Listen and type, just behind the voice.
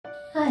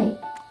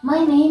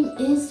My name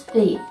is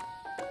Faith.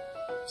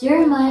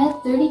 Jeremiah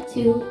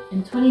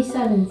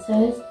 32:27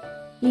 says,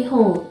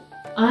 Behold,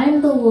 I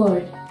am the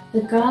Lord,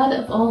 the God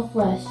of all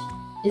flesh.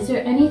 Is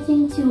there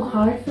anything too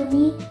hard for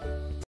me?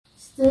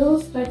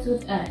 Still starts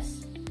with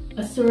S,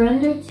 a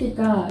surrender to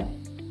God.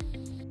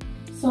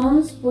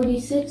 Psalms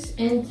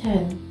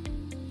 46:10.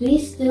 Be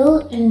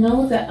still and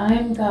know that I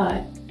am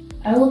God.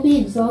 I will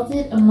be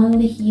exalted among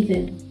the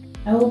heathen.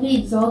 I will be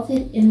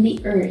exalted in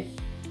the earth.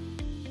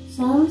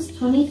 Psalms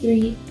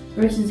 23:1-2.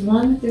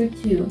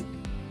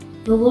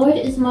 The Lord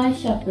is my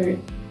shepherd,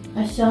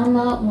 I shall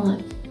not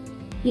want.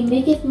 He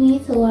maketh me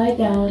to lie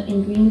down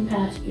in green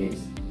pastures.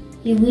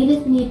 He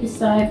leadeth me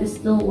beside the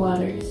still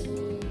waters.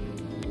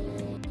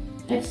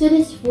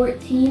 Exodus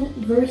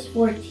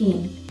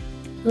 14:14.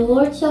 The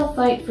Lord shall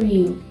fight for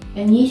you,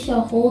 and ye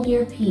shall hold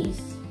your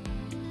peace.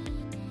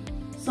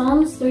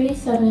 Psalms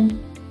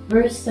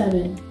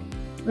 37:7.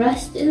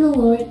 Rest in the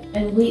Lord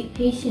and wait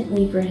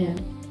patiently for him.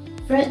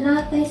 Fret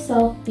not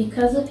thyself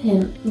because of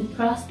him who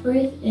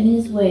prospereth in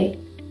his way,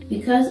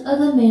 because of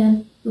the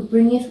man who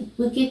bringeth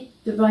wicked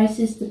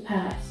devices to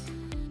pass.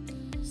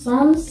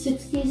 Psalms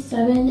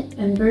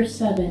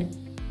 67:7.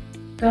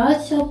 God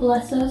shall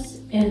bless us,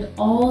 and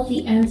all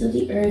the ends of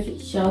the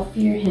earth shall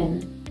fear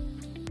him.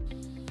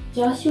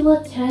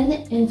 Joshua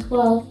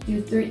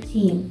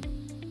 10:12-13.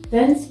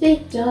 Then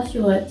spake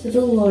Joshua to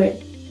the Lord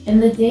in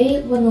the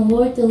day when the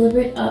Lord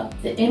delivered up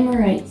the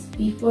Amorites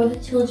before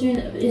the children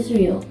of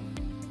Israel.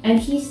 And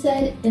he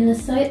said in the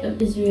sight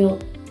of Israel,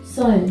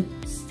 Sun,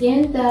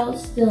 stand thou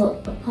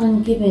still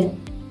upon Gibeon,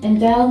 and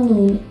thou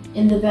moon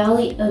in the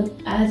valley of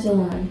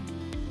Ajalon.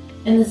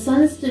 And the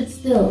sun stood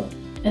still,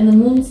 and the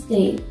moon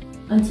stayed,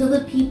 until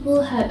the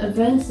people had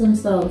avenged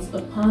themselves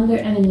upon their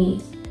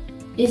enemies.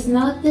 Is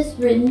not this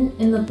written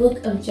in the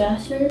book of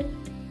Jasher?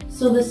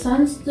 So the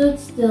sun stood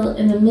still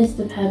in the midst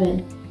of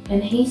heaven,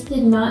 and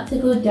hasted not to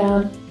go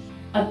down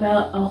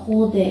about a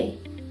whole day.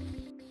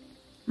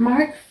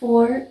 Mark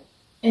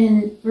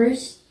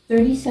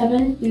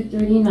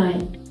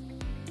 4:37-39.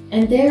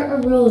 And there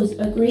arose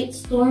a great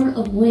storm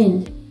of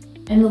wind,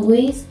 and the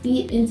waves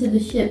beat into the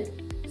ship,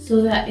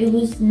 so that it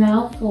was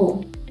now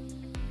full.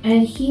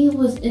 And he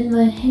was in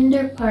the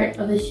hinder part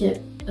of the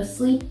ship,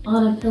 asleep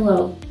on a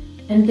pillow.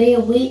 And they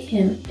awake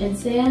him, and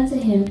say unto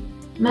him,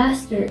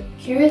 Master,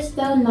 carest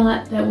thou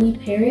not that we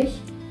perish?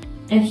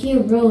 And he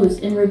arose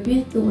and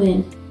rebuked the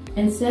wind,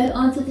 and said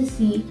unto the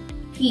sea,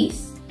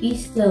 Peace, be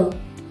still.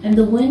 And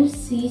the wind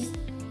ceased,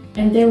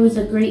 and there was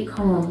a great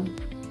calm.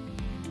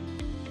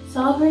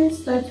 Sovereign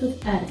starts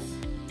with S.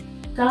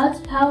 God's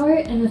power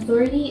and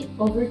authority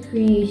over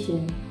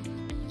creation.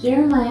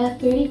 Jeremiah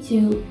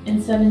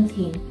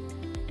 32:17.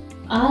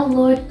 Ah,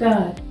 Lord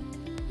God,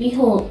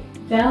 behold,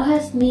 thou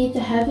hast made the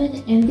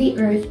heaven and the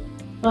earth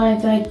by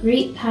thy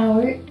great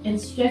power, and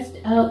stretched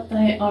out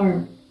thy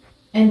arm,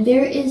 and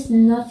there is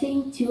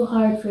nothing too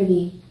hard for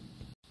thee.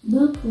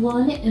 Luke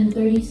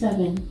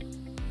 1:37.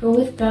 For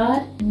with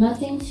God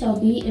nothing shall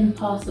be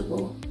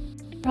impossible.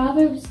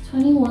 Proverbs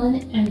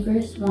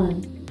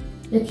 21:1.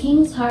 The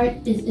king's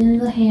heart is in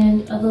the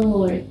hand of the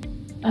Lord.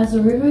 As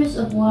the rivers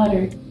of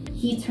water,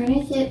 he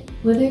turneth it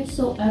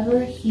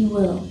whithersoever he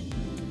will.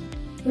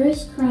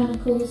 1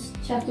 Chronicles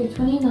chapter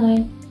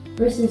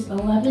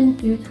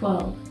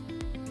 29:11-12.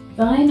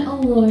 Thine, O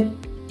Lord,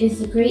 is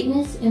the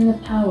greatness and the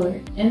power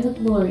and the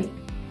glory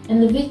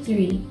and the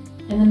victory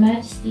and the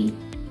majesty,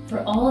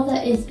 for all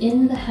that is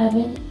in the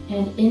heaven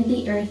and in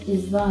the earth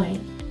is thine.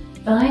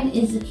 Thine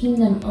is the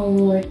kingdom, O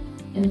Lord,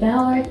 and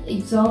thou art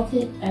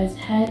exalted as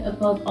head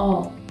above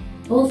all.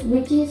 Both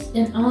riches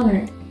and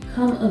honor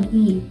come of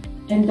thee,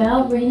 and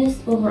thou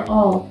reignest over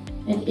all,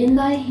 and in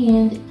thy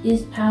hand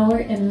is power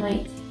and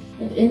might,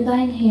 and in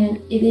thine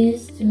hand it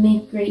is to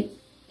make great,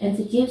 and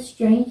to give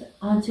strength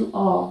unto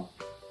all.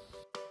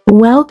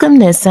 Welcome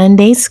to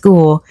Sunday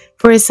School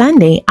for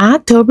Sunday,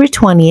 October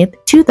 20th,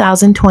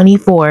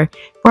 2024,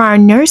 for our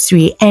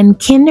nursery and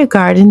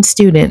kindergarten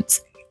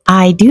students.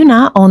 I do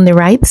not own the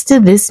rights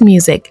to this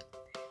music.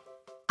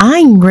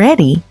 I'm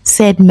ready,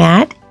 said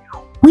Matt.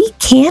 We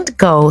can't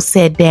go,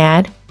 said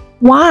Dad.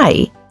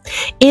 Why?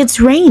 It's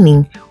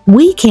raining.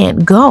 We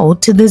can't go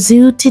to the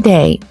zoo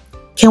today.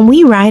 Can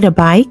we ride a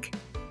bike?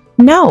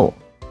 No.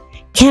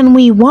 Can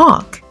we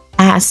walk?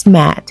 Asked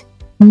Matt.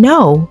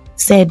 No,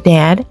 said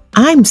Dad.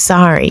 I'm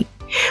sorry.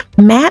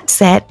 Matt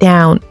sat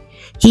down.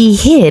 He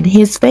hid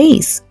his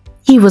face.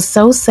 He was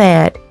so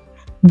sad.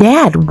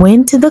 Dad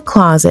went to the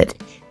closet.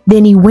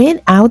 Then he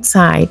went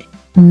outside.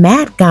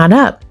 Matt got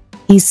up.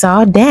 He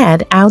saw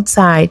Dad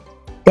outside.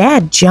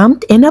 Dad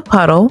jumped in a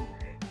puddle.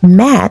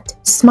 Matt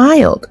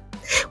smiled.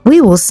 We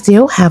will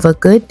still have a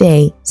good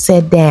day,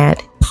 said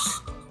Dad.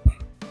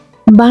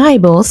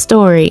 Bible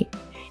story.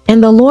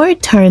 And the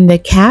Lord turned the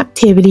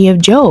captivity of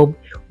Job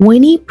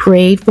when he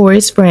prayed for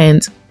his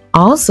friends.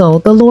 Also,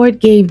 the Lord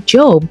gave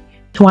Job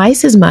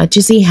twice as much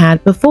as he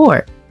had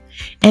before.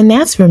 And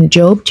that's from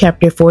Job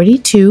chapter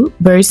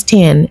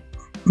 42:10.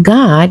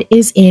 God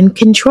is in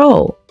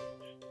control.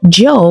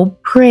 Job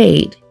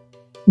prayed,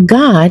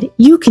 God,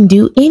 you can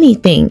do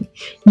anything.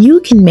 You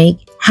can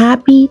make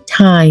happy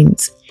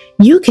times.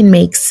 You can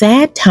make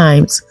sad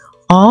times.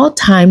 All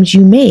times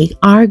you make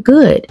are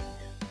good.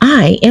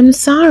 I am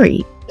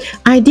sorry.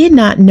 I did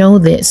not know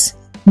this.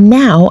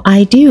 Now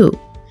I do.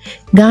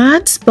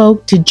 God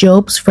spoke to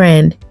Job's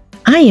friend.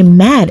 I am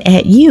mad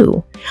at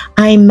you.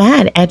 I am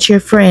mad at your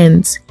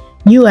friends.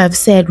 You have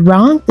said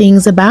wrong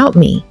things about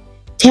me.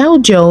 Tell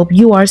Job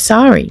you are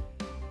sorry.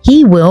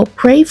 He will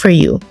pray for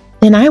you,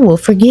 and I will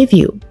forgive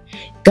you.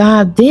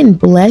 God then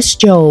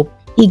blessed Job.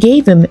 He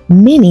gave him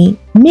many,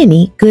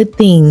 many good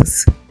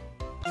things.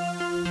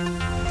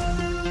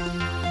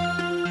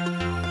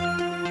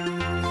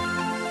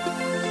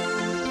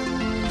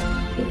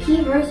 The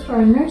key verse for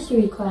our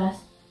nursery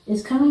class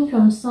is coming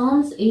from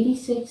Psalms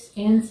 86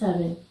 and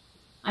 7.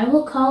 I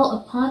will call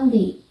upon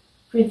thee,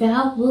 for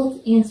thou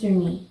wilt answer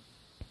me.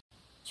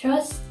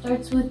 Trust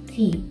starts with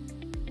T,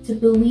 to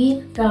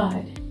believe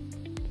God.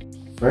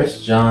 1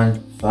 John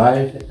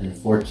 5 and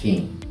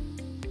 14.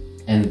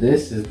 And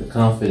this is the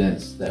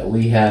confidence that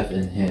we have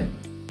in him,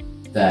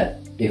 that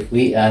if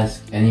we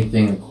ask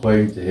anything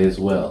according to his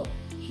will,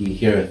 he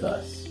heareth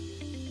us.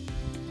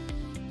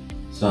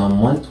 Psalm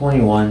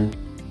 121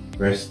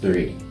 verse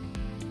 3.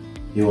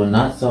 He will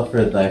not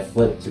suffer thy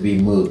foot to be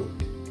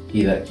moved.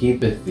 He that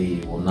keepeth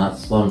thee will not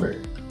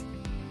slumber.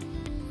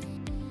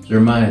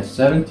 Jeremiah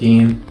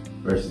 17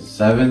 verses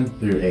 7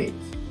 through 8.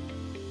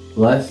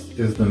 Blessed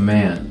is the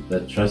man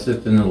that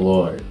trusteth in the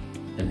Lord,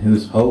 and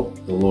whose hope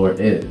the Lord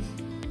is.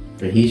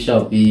 For he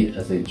shall be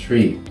as a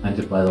tree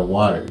planted by the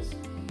waters,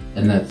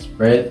 and that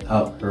spreadeth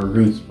out her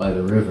roots by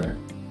the river,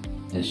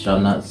 and shall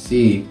not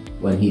see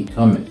when he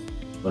cometh,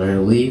 but her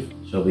leaf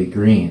shall be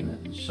green,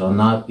 and shall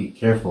not be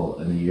careful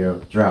in the year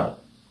of drought,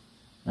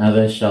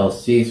 neither shall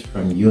cease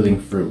from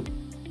yielding fruit.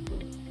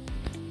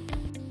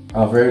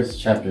 Proverbs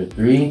chapter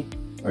 3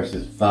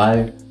 verses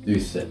 5 through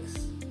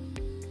 6.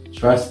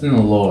 Trust in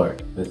the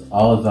Lord with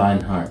all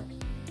thine heart,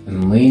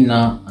 and lean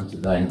not unto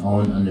thine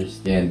own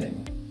understanding.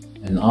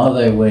 In all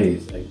thy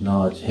ways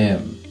acknowledge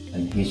him,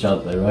 and he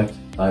shall direct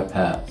thy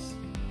paths.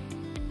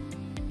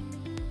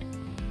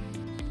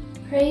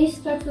 Praise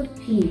starts with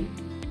P,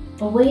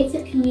 a way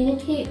to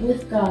communicate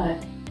with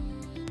God.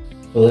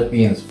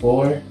 Philippians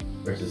 4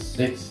 verses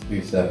 6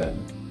 through 7.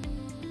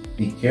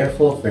 Be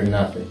careful for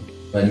nothing,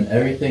 but in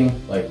everything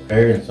by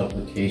prayer and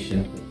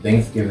supplication with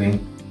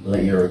thanksgiving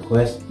let your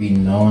requests be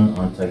known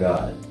unto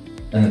God.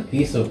 And the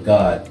peace of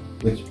God,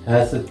 which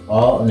passeth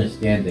all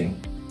understanding,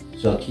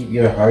 shall keep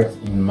your hearts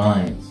and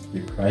minds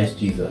through Christ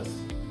Jesus.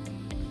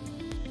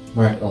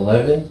 Mark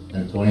 11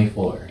 and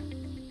 24.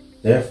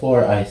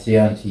 Therefore I say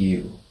unto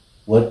you,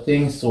 what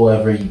things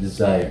soever ye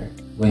desire,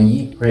 when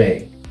ye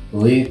pray,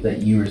 believe that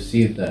ye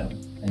receive them,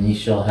 and ye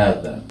shall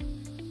have them.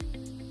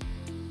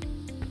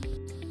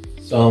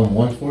 Psalm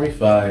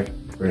 145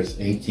 verse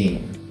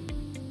 18.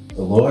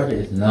 The Lord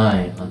is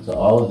nigh unto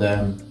all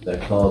them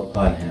that call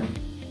upon him,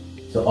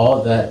 to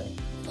all that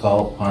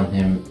call upon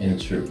him in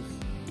truth.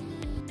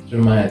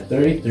 Jeremiah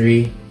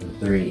 33 and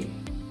 3.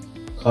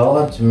 Call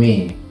unto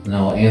me, and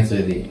I will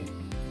answer thee,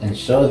 and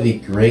show thee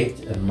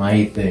great and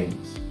mighty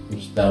things,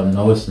 which thou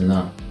knowest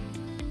not.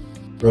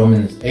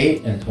 Romans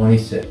 8 and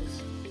 26.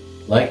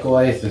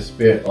 Likewise the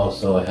Spirit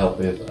also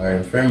helpeth our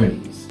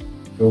infirmities,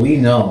 for we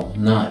know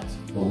not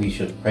what we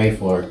should pray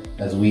for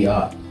as we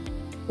ought,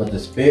 but the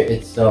Spirit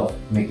itself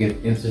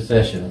maketh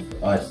intercession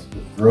for us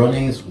with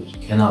groanings which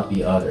cannot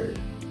be uttered.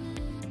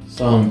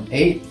 Psalm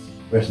 8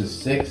 verses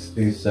 6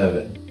 through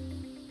 7.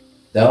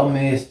 Thou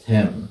madest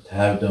him to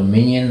have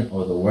dominion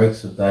over the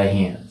works of thy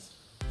hands.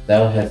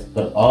 Thou hast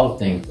put all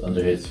things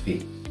under his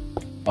feet,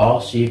 all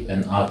sheep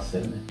and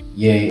oxen,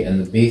 yea, and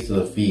the beasts of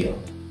the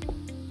field.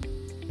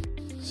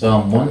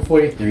 Psalm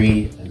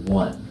 143 and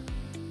 1.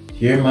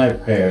 Hear my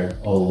prayer,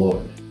 O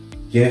Lord.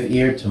 Give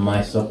ear to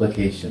my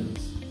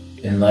supplications.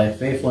 In thy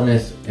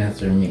faithfulness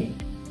answer me,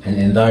 and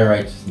in thy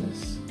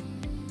righteousness.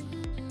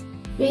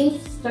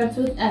 Faith starts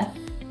with F,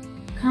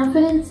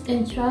 confidence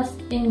and trust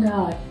in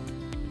God.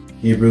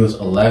 Hebrews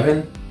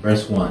 11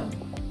 verse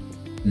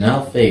 1.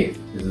 Now faith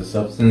is the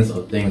substance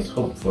of things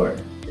hoped for,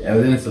 the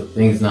evidence of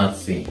things not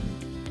seen.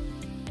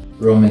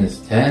 Romans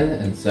 10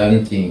 and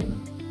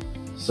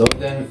 17. So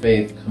then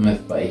faith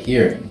cometh by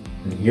hearing,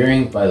 and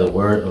hearing by the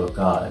word of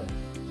God.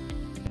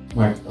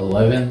 Mark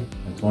 11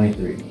 and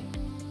 23.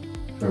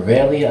 For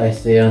verily I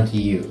say unto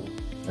you,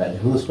 that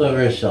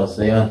whosoever shall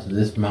say unto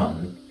this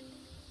mountain,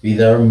 Be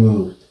thou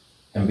removed,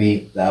 and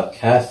be thou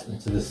cast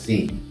into the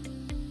sea,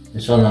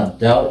 and shall not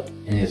doubt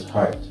in his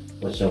heart,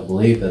 but shall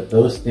believe that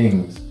those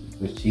things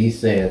which he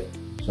saith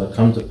shall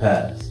come to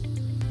pass,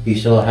 he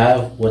shall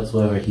have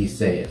whatsoever he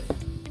saith.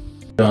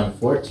 John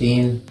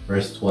 14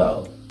 verse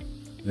 12.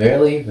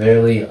 Verily,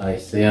 verily, I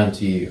say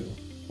unto you,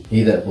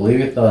 he that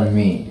believeth on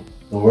me,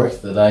 the works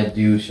that I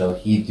do shall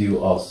he do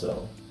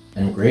also,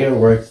 and greater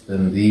works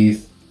than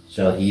these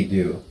shall he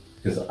do,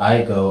 because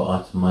I go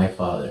unto my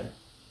Father.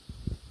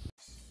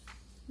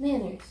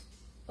 Manners,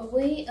 a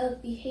way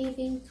of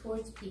behaving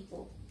towards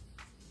people.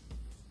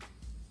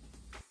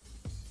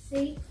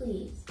 Say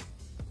please.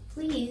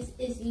 Please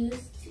is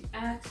used to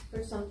ask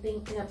for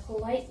something in a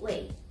polite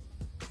way.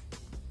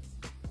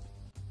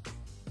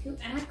 To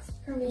ask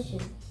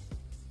permission.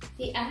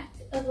 The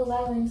act of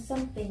allowing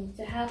something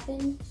to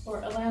happen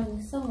or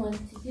allowing someone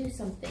to do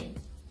something.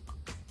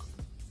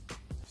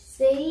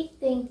 Say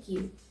thank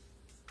you.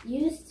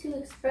 Used to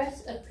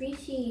express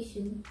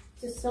appreciation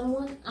to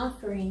someone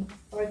offering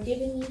or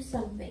giving you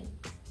something,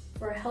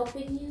 for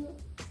helping you,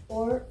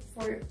 or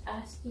for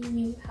asking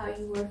you how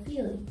you are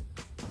feeling.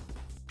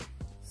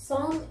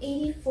 Psalm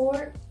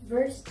 84,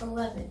 verse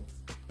 11.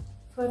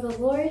 For the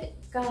Lord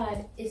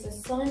God is a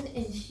sun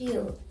and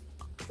shield.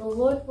 The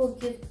Lord will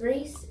give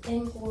grace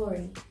and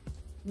glory.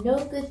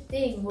 No good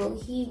thing will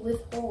he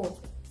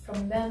withhold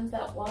from them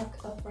that walk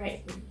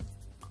uprightly.